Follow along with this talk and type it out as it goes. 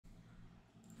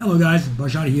Hello guys,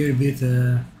 Bashar here with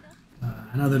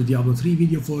another Diablo 3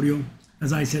 video for you.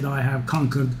 As I said, I have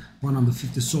conquered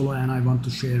 150 solo and I want to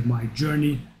share my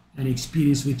journey and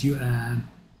experience with you and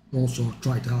also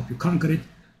try to help you conquer it.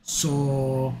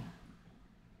 So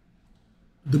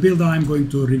the build I'm going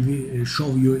to show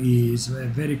you is a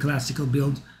very classical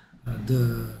build,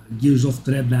 the Gears of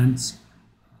Dreadlands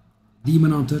Demon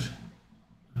Hunter.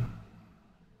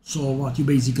 So what you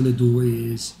basically do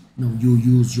is, you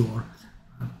use your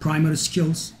primary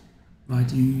skills,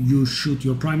 right? You shoot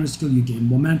your primary skill, you gain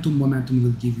momentum. Momentum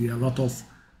will give you a lot of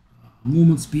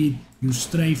movement speed. You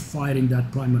strafe firing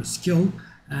that primary skill,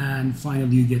 and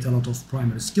finally you get a lot of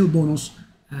primary skill bonus,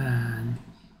 and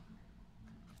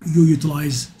you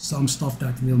utilize some stuff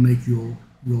that will make your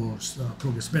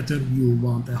progress better. You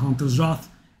want a Hunter's Wrath,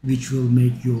 which will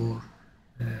make your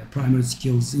primary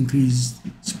skills increase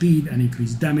speed and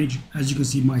increase damage. As you can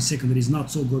see, my secondary is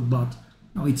not so good, but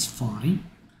no, it's fine.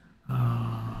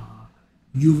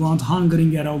 You want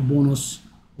Hungering Arrow bonus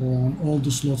on all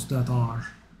the slots that are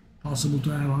possible to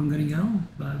have Hungering Arrow.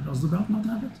 Does the belt not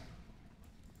have it?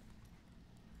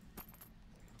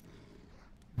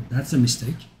 That's a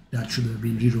mistake. That should have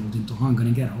been rerolled into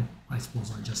Hungering Arrow. I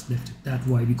suppose I just left it that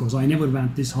way because I never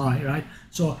went this high, right?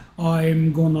 So I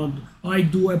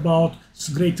do about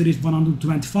Greater Rift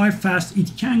 125 fast.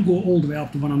 It can go all the way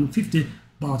up to 150,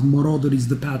 but Marauder is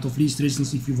the path of least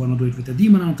resistance if you want to do it with a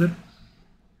Demon Hunter.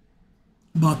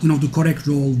 But the correct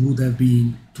roll would have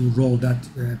been to roll that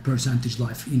percentage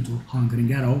life into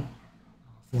Hungering Arrow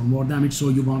for more damage. So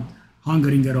you want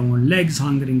Hungering Arrow on legs,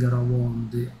 Hungering Arrow on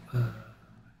the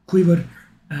quiver,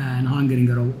 and Hungering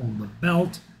Arrow on the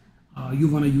belt. You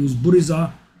want to use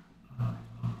Buriza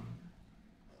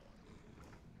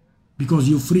because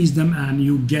you freeze them and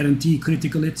you guarantee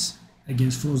critical hits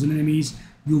against frozen enemies.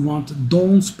 You want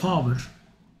Dawn's Power,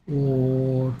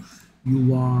 or you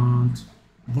want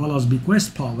Vala's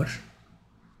Bequest Power,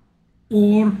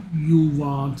 or you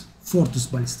want Fortress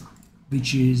Ballista,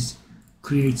 which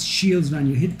creates shields when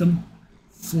you hit them.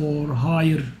 For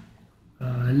higher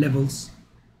levels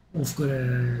of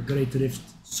Great Rift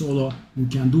solo, you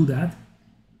can do that.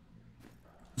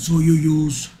 So you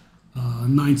use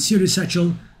 9th Series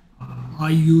Satchel. I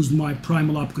used my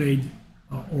primal upgrade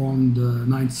on the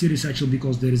 9th Series Satchel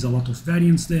because there is a lot of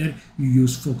variance there. You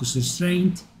use Focus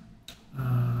Restraint.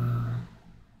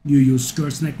 You use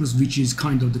Skirt's Necklace, which is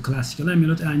kind of the classical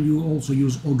amulet, and you also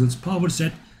use Ogle's Power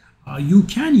Set. You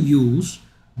can use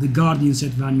the Guardian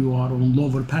set when you are on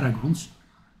lower Paragons,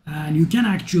 and you can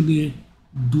actually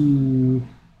do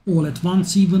all at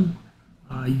once even.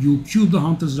 You cube the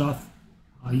Hunter's Wrath,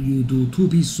 you do 2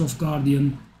 pieces of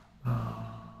Guardian,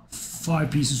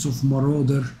 5 pieces of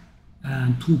Marauder,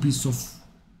 and 2 pieces of...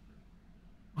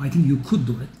 I think you could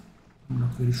do it. I'm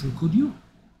not very sure, could you?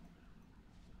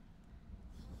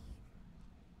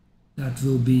 That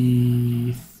will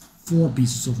be 4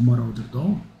 pieces of Marauder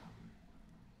though.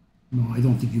 No, I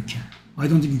don't think you can. I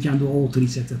don't think you can do all 3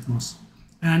 sets at once.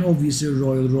 And obviously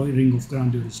Royal Ring of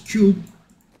Grandeur is cube.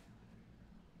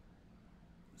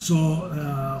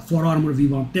 So for armor we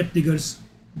want Depth Diggers,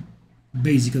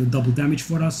 basically double damage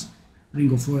for us,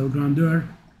 Ring of Royal Grandeur.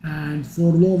 And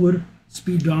for lower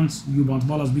speedruns you want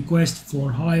Vala's Bequest.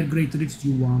 For higher Great Rifts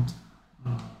you want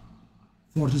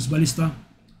Fortress Ballista.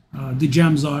 The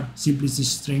gems are Simplicity,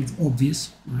 Strength,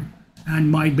 obvious, right?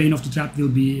 And my Bane of the Trap will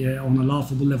be on a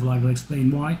laughable level. I will explain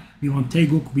why. We want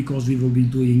Taeguk because we will be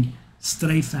doing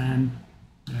Strafe, and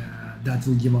that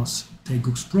will give us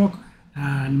Taeguk's proc.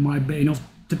 And my Bane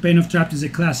of Trap is a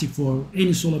classic for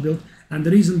any solo build, and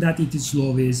the reason that it is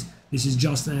slow is this is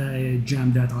just a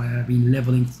gem that I have been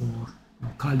leveling for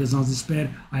Kyle Desans Despair.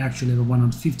 I actually have a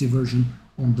 150 version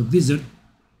on the Wizard.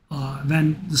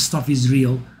 When the stuff is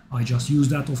real, I just use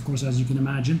that, of course, as you can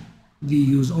imagine. We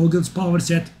use Ogle's Power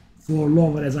Set. For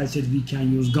lower, as I said, we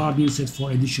can use Guardian Set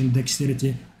for additional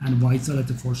dexterity and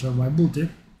vitality for survivability.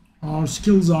 Our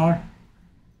skills are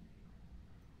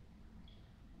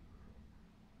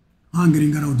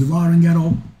Hungering Arrow, Devouring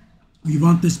Arrow. We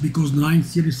want this because the 9th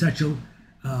Series Satchel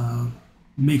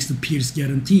makes the Pierce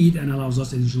guaranteed and allows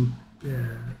us additional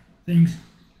things.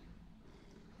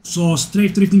 So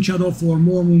Strafe Drifting Shadow for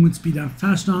more movement speed and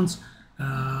fast runs.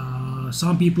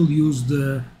 Some people use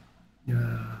the...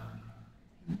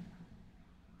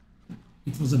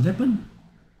 it was a weapon?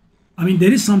 I mean,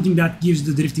 there is something that gives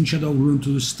the Drifting Shadow room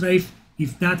to strafe.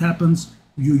 If that happens,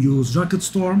 you use Rocket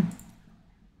Storm,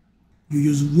 you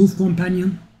use Wolf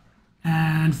Companion,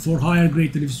 and for higher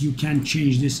Great Rifts you can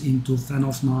change this into Fan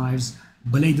of Knives,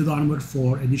 Bladed Armor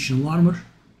for additional armor,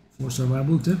 for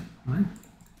survivability, right?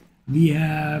 We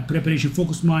have Preparation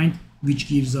Focused Mind, which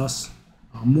gives us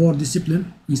more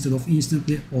discipline instead of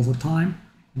instantly over time.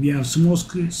 We have smoke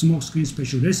screen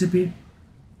special recipe,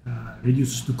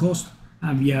 reduces the cost,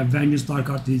 and we have Vengeance Dark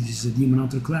Art. This is a Demon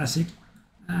Hunter classic.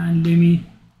 And let me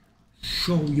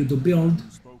show you the build.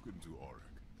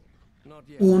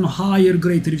 On higher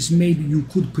grade tariffs, maybe you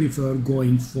could prefer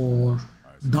going for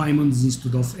diamonds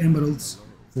instead of emeralds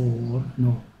for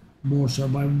more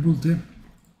survivability.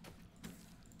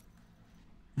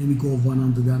 Let me go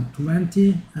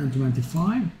 120 and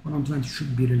 25. 120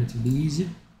 should be relatively easy.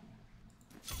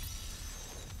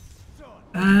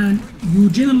 And you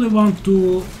generally want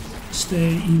to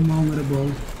stay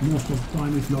invulnerable most of the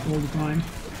time, if not all the time.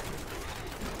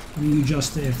 I mean, you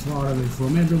just stay far away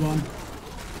from everyone.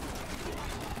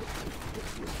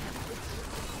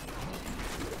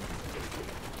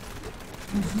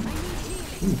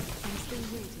 Ooh.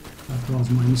 That was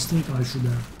my mistake, I should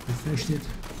have refreshed it.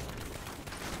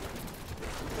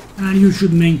 And you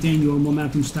should maintain your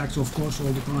momentum stacks, of course,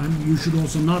 all the time. You should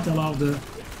also not allow the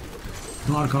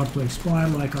Dark Art to expire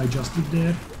like I just did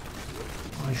there.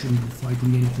 I shouldn't be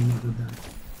fighting anything other than...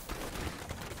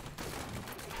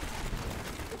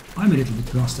 I'm a little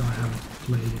bit rusty, I haven't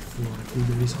played it for a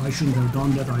few days. I shouldn't have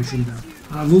done that, I shouldn't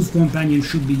have. Wolf Companion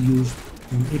should be used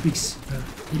on Epics,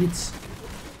 Edits.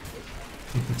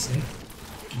 Epics, eh?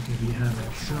 Okay, we have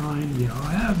a shrine. Yeah,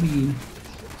 I have been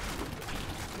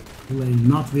playing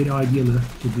not very ideally,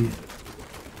 to be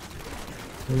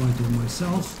polite on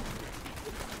myself.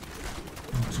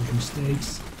 Lots of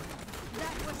mistakes.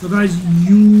 So guys,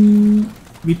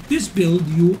 with this build,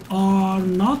 you are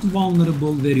not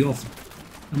vulnerable very often.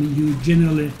 I mean, you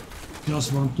generally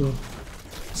just want to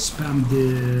spam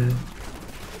the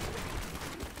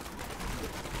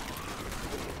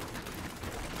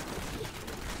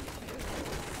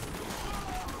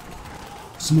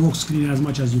smoke screen as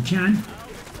much as you can.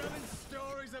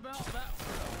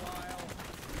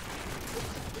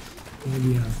 Here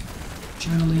we have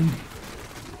channeling.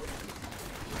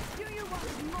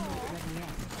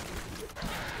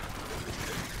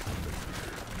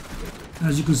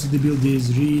 As you can see, the build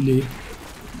is really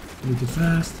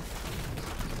fast.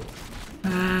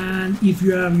 And if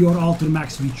you have your altar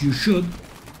max, which you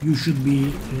should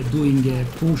be doing a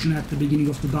potion at the beginning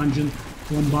of the dungeon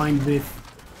combined with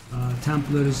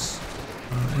Templars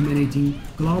emanating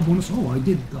glove bonus. Oh, I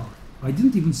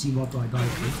didn't even see what I died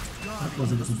with. That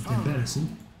was a little bit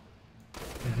embarrassing.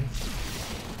 Okay.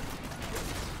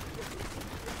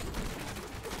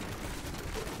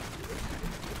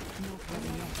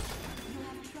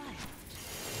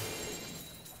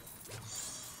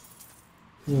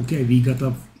 Okay, we got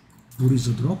a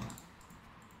Buriza drop.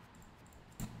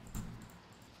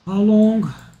 How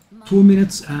long? 2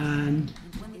 minutes and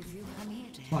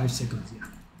 5 seconds, yeah.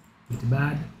 Pretty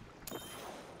bad.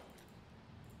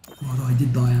 But I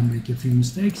did die and make a few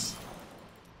mistakes.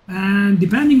 And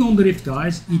depending on the rift,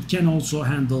 guys, it can also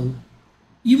handle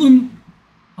even,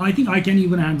 I think I can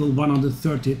even handle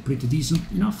 130 pretty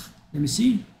decent enough. Let me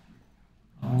see.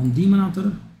 On Demon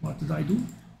Hunter, what did I do?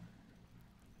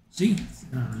 See?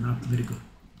 Not very good.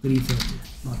 330,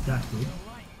 not that good.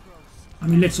 I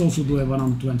mean, let's also do a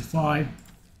 125.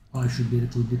 I should be a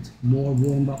little bit more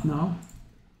warmed up now.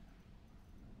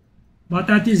 But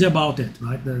that is about it,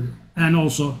 right? And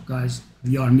also, guys,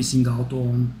 we are missing out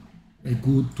on a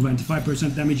good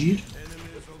 25% damage here.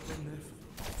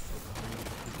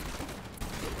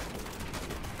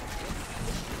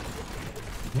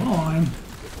 Fine.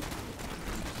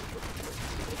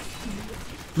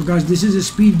 So guys, this is a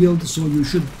speed build, so you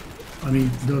should, I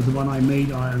mean, the one I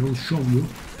made, I will show you.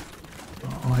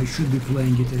 I should be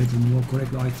playing it a little more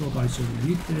correctly. I thought I saw the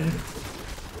lead there.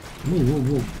 Whoa, whoa,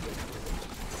 whoa.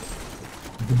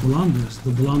 The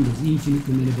blunders,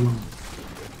 infinitely many blunders.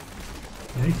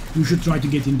 Okay, you should try to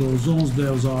get in those zones.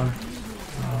 Those are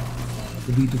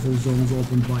the beautiful zones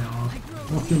opened by our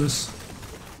Oculus,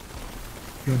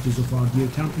 courtesy of our dear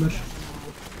Templar.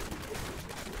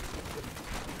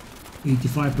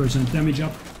 85% damage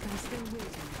up.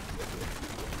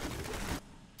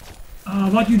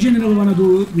 What you generally want to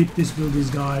do with this build is,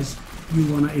 guys, you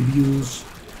want to abuse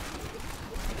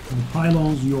the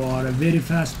pylons. You are a very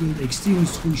fast build, extremely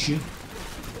squishy.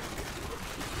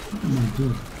 What am I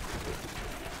doing?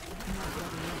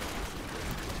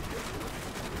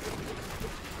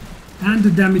 And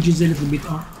the damage is a little bit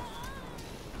up.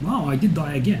 Wow, I did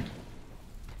die again.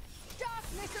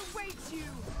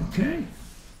 Okay.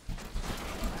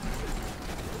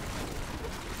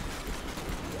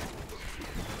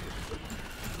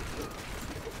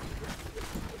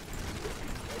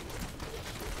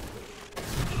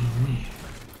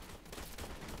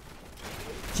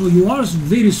 So you are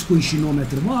very squishy no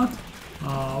matter what.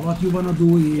 what you wanna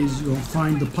do is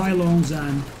find the pylons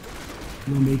and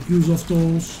make use of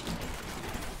those.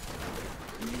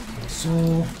 So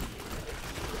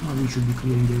now we should be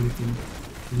clearing everything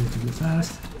relatively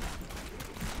fast.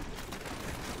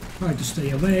 Try to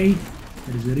stay away.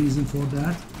 There is a reason for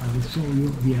that. I will show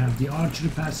you. We have the archery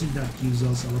passive that gives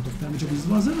us a lot of damage. It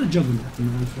wasn't a juggernaut,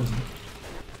 no, it wasn't.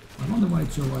 I wonder why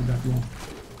it survived that long.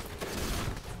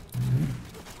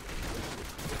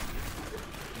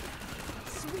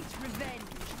 Sweet revenge.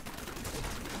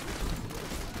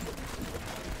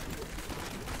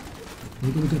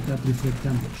 Take a look at that reflect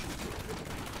damage.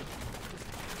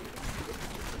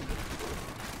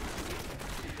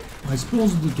 I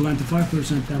suppose the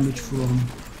 25% damage from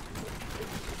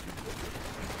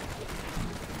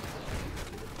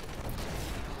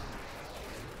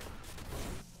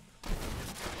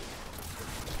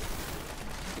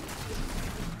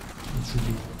it should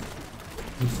be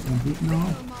complete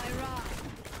now.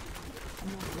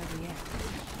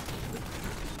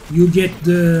 You get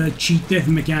the cheat death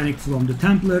mechanic from the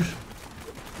Templar.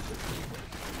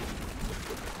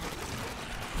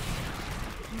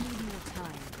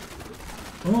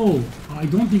 Oh, I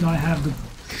don't think I have the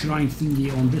shrine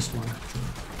thingy on this one actually.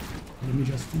 Let me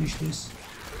just finish this.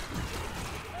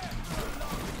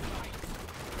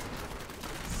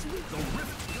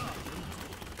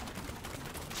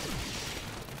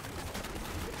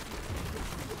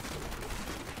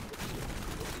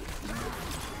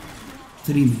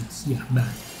 Three minutes, yeah,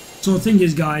 bad. So the thing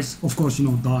is, guys, of course,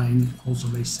 dying also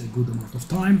wastes a good amount of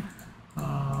time.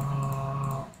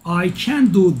 I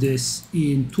can do this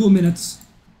in 2 minutes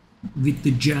with the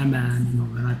gem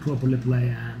and when I properly play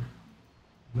and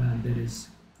when there is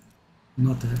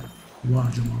not a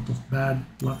large amount of bad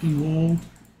luck involved.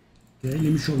 Okay, let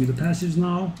me show you the passives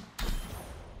now.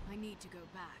 I need to go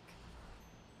back.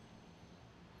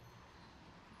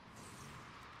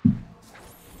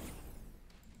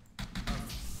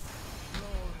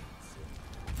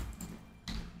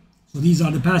 So these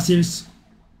are the passives: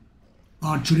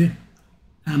 archery,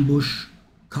 ambush,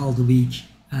 call the weak,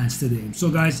 and steady aim.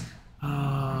 So guys,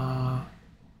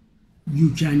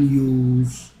 you can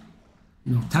use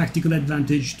tactical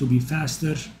advantage to be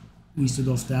faster. Instead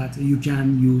of that, you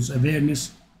can use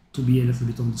awareness to be a little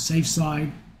bit on the safe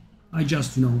side. I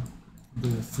just go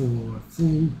for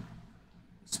full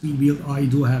speed build. I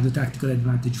do have the tactical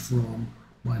advantage from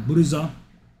my Buriza,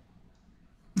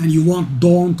 and you want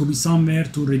Dawn to be somewhere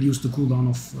to reduce the cooldown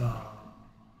of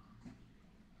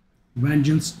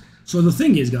Vengeance. So the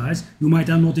thing is, guys, you might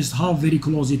have noticed how very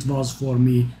close it was for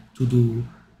me to do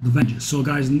the Vengeance. So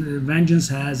guys, Vengeance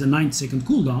has a 9-second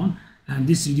cooldown, and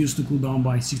this reduced the cooldown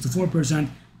by 64%,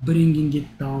 bringing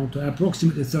it down to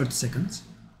approximately 30 seconds.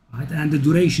 Right? And the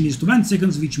duration is 20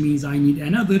 seconds, which means I need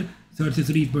another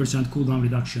 33% cooldown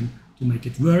reduction to make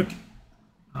it work.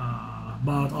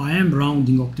 But I am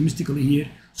rounding optimistically here,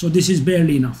 so this is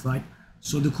barely enough, right?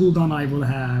 So the cooldown I will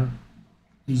have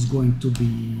is going to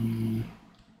be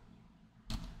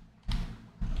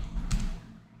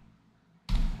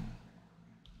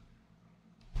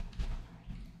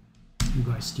you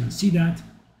guys can see that.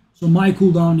 So my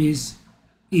cooldown is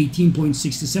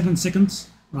 18.67 seconds,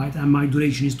 right? And my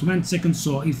duration is 20 seconds.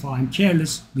 So if I'm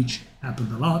careless, which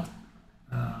happened a lot,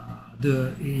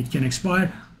 it can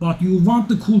expire. But you want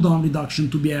the cooldown reduction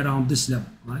to be around this level,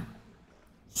 right?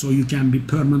 So you can be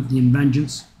permanently in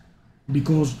Vengeance,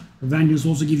 because Vengeance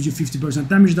also gives you 50%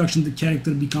 damage reduction. The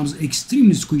character becomes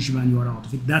extremely squishy when you are out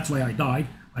of it. That's why I died.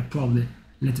 I probably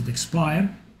let it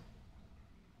expire.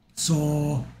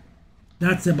 So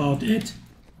that's about it.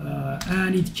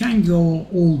 And it can go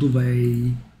all the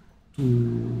way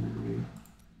to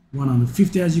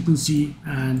 150, as you can see,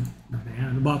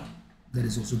 but there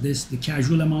is also the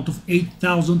casual amount of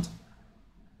 8,000.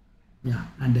 Yeah,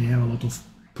 and they have a lot of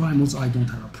primals. I don't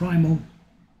have a primal.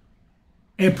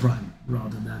 A prime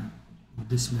rather than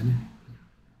this many.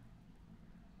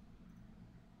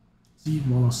 See,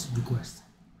 Wallace request.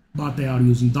 But they are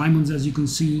using diamonds, as you can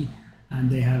see, and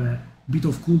they have a bit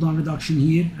of cooldown reduction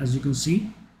here, as you can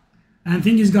see. And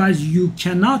thing is, guys, you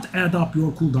cannot add up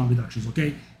your cooldown reductions,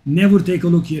 okay? Never take a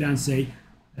look here and say,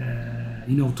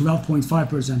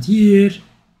 12.5% here,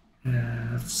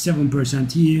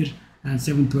 7% here, and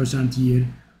 7% here,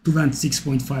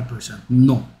 26.5%.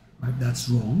 No, right? That's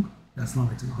wrong. That's not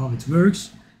how it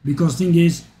works. Because thing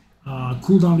is,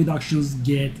 cooldown reductions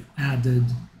get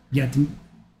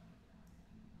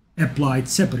applied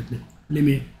separately. Let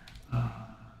me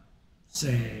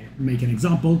make an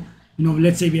example.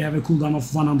 Let's say we have a cooldown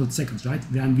of 100 seconds, right?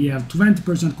 Then we have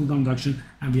 20% cooldown reduction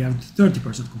and we have 30%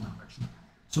 cooldown reduction.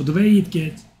 So the way it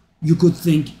gets you could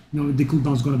think, the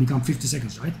cooldown is going to become 50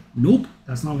 seconds, right? Nope,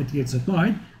 that's not what gets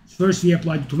applied. First, we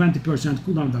apply the 20%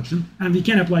 cooldown reduction, and we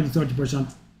can apply the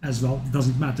 30% as well. It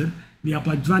doesn't matter. We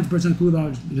apply 20%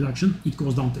 cooldown reduction, it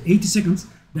goes down to 80 seconds.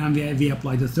 Then we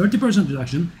apply the 30%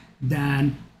 reduction,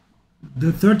 then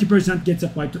the 30% gets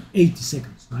applied to 80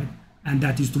 seconds, right? And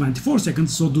that is 24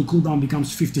 seconds, so the cooldown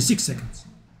becomes 56 seconds.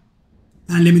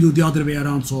 And let me do the other way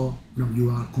around, so you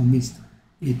are convinced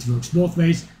it works both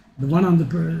ways. The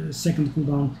 100-second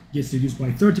cooldown gets reduced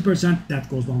by 30%, that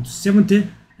goes down to 70,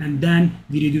 and then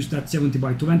we reduce that 70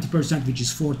 by 20%, which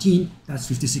is 14, that's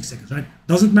 56 seconds, right?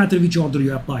 Doesn't matter which order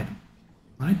you apply them,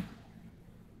 right?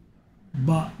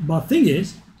 But thing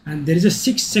is, and there is a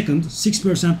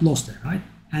 6% loss there, right?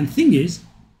 And thing is,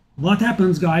 what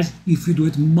happens, guys, if you do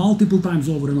it multiple times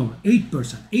over and over? 8%,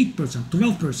 8%,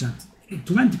 12%,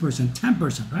 20%,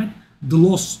 10%, right? The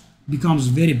loss becomes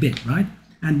very big, right?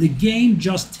 And the game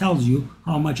just tells you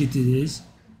how much it is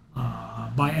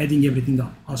by adding everything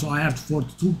up. So I have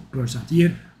 42%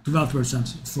 here,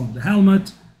 12% from the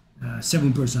helmet,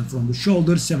 7% from the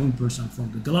shoulder, 7%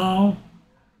 from the glove,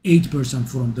 8%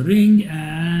 from the ring,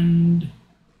 and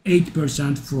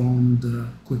 8% from the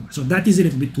quiver. So that is a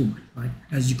little bit too much, right?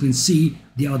 As you can see,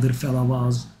 the other fella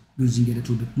was using a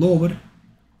little bit lower.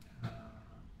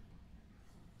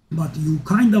 But you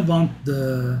kind of want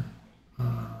the...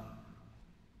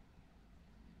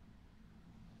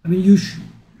 I mean,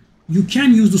 you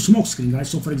can use the smoke screen,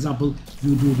 guys. So, for example,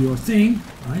 you do your thing,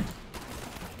 right?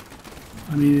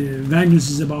 I mean, Vengeance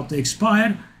is about to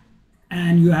expire,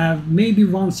 and you have maybe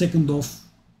 1 second of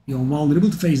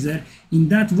vulnerability phase there. In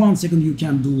that 1 second, you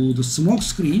can do the smoke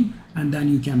screen, and then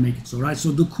you can make it so, right?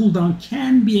 So the cooldown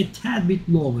can be a tad bit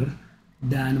lower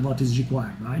than what is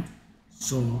required, right?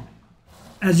 So,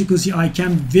 as you can see, I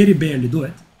can very barely do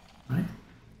it, right?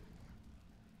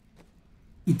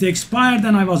 It expired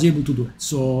and I was able to do it.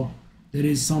 So there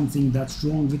is something that's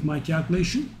wrong with my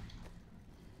calculation.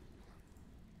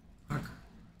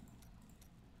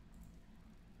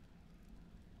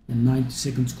 And 90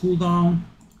 seconds cooldown,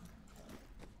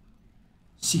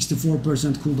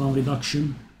 64% cooldown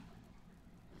reduction.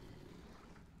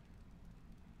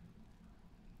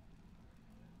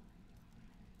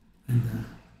 And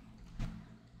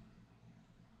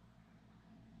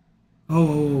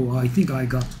I think I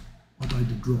got what I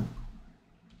did wrong.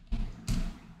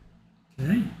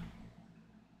 Okay.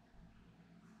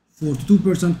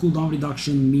 42% cooldown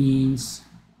reduction means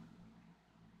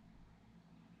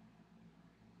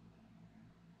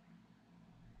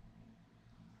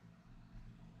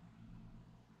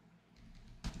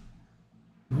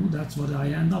no, that's what I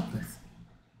end up with.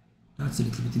 That's a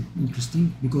little bit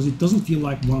interesting because it doesn't feel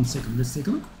like 1 second. Let's take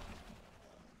a look.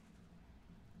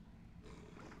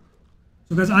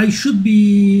 So guys, I should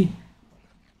be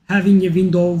having a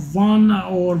window of 1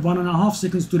 or 1.5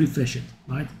 seconds to refresh it,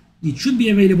 right? It should be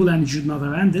available and it should not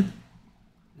have ended.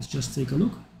 Let's just take a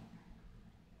look.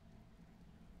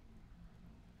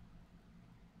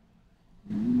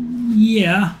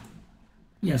 Yeah,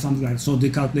 something like that. So the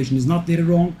calculation is not very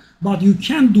wrong, but you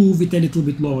can do with a little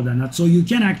bit lower than that. So you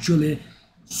can actually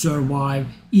survive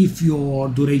if your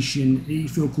duration,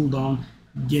 if your cooldown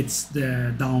gets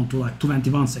down to like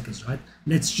 21 seconds, right?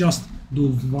 Let's just do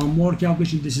one more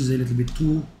calculation. This is a little bit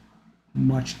too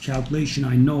much calculation,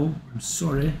 I know. I'm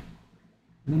sorry.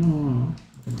 No.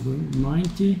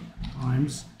 90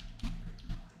 times.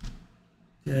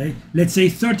 Okay, let's say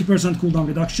 30% cooldown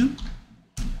reduction.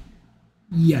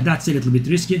 Yeah, that's a little bit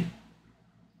risky.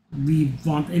 We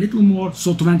want a little more,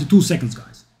 so 22 seconds,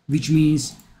 guys, which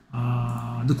means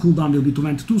the cooldown will be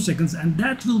 22 seconds, and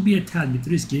that will be a tad bit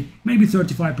risky. Maybe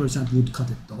 35% would cut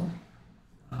it though.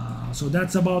 So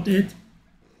that's about it.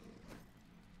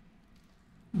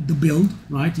 The build,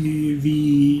 right?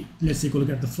 Let's take a look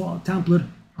at the Templar.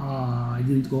 I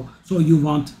didn't go. So you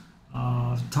want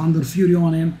Thunder Fury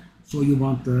on him. So you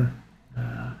want the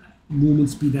movement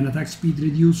speed and attack speed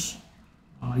reduce.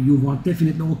 You want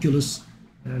definitely Oculus,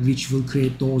 which will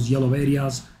create those yellow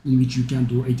areas in which you can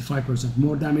do 85%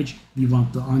 more damage. We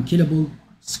want the unkillable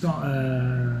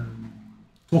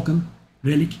token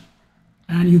relic,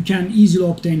 and you can easily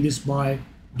obtain this by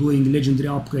doing legendary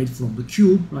upgrade from the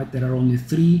cube, right? There are only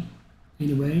 3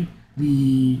 anyway.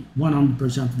 We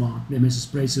 100% want Nemesis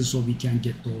braces, so we can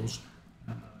get those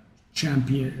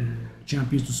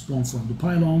champions to spawn from the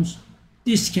pylons.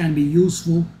 This can be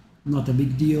useful, not a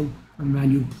big deal. And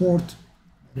when you port,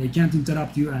 they can't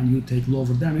interrupt you and you take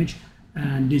lower damage.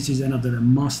 And this is another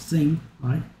must thing,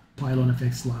 right? Pylon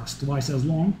effects last twice as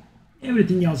long.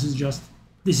 Everything else is just,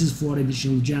 this is for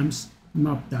additional gems,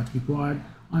 not that required.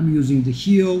 I'm using the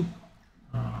heal,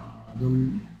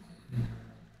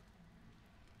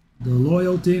 the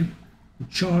loyalty, the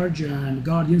charge, and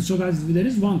guardian. So guys, there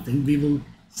is one thing, we will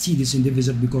see this in the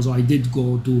wizard because I did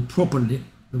go do properly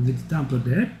with the Templar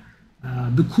there.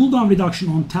 The cooldown reduction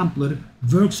on Templar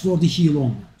works for the heal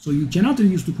only. So you cannot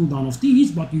reduce the cooldown of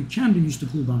these, but you can reduce the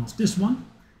cooldown of this one.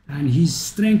 And his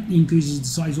strength increases the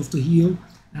size of the heal,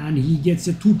 and he gets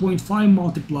a 2.5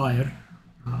 multiplier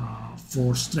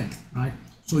for strength, right?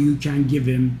 So you can give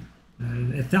him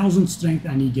 1,000 strength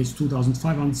and he gets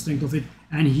 2,500 strength of it,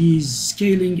 and his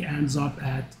scaling ends up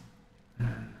at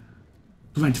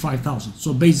 25,000.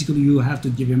 So basically you have to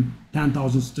give him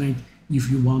 10,000 strength if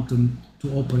you want him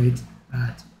to operate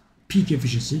at peak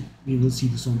efficiency. We will see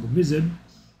this on the wizard.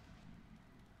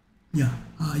 Yeah,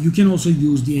 you can also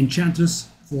use the Enchantress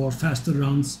for faster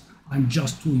runs. I'm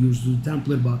just too used to the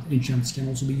Templar, but Enchantress can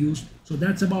also be used. So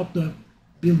that's about the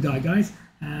build guide, guys,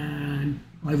 and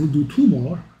I will do 2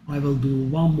 more. I will do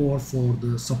 1 more for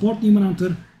the support Demon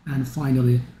Hunter, and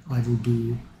finally I will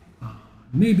do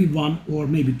maybe 1 or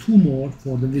maybe 2 more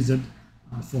for the wizard,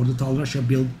 for the Tal Rasha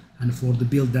build, and for the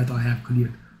build that I have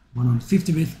cleared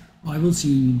 150 with. I will see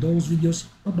you in those videos.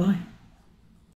 Bye bye.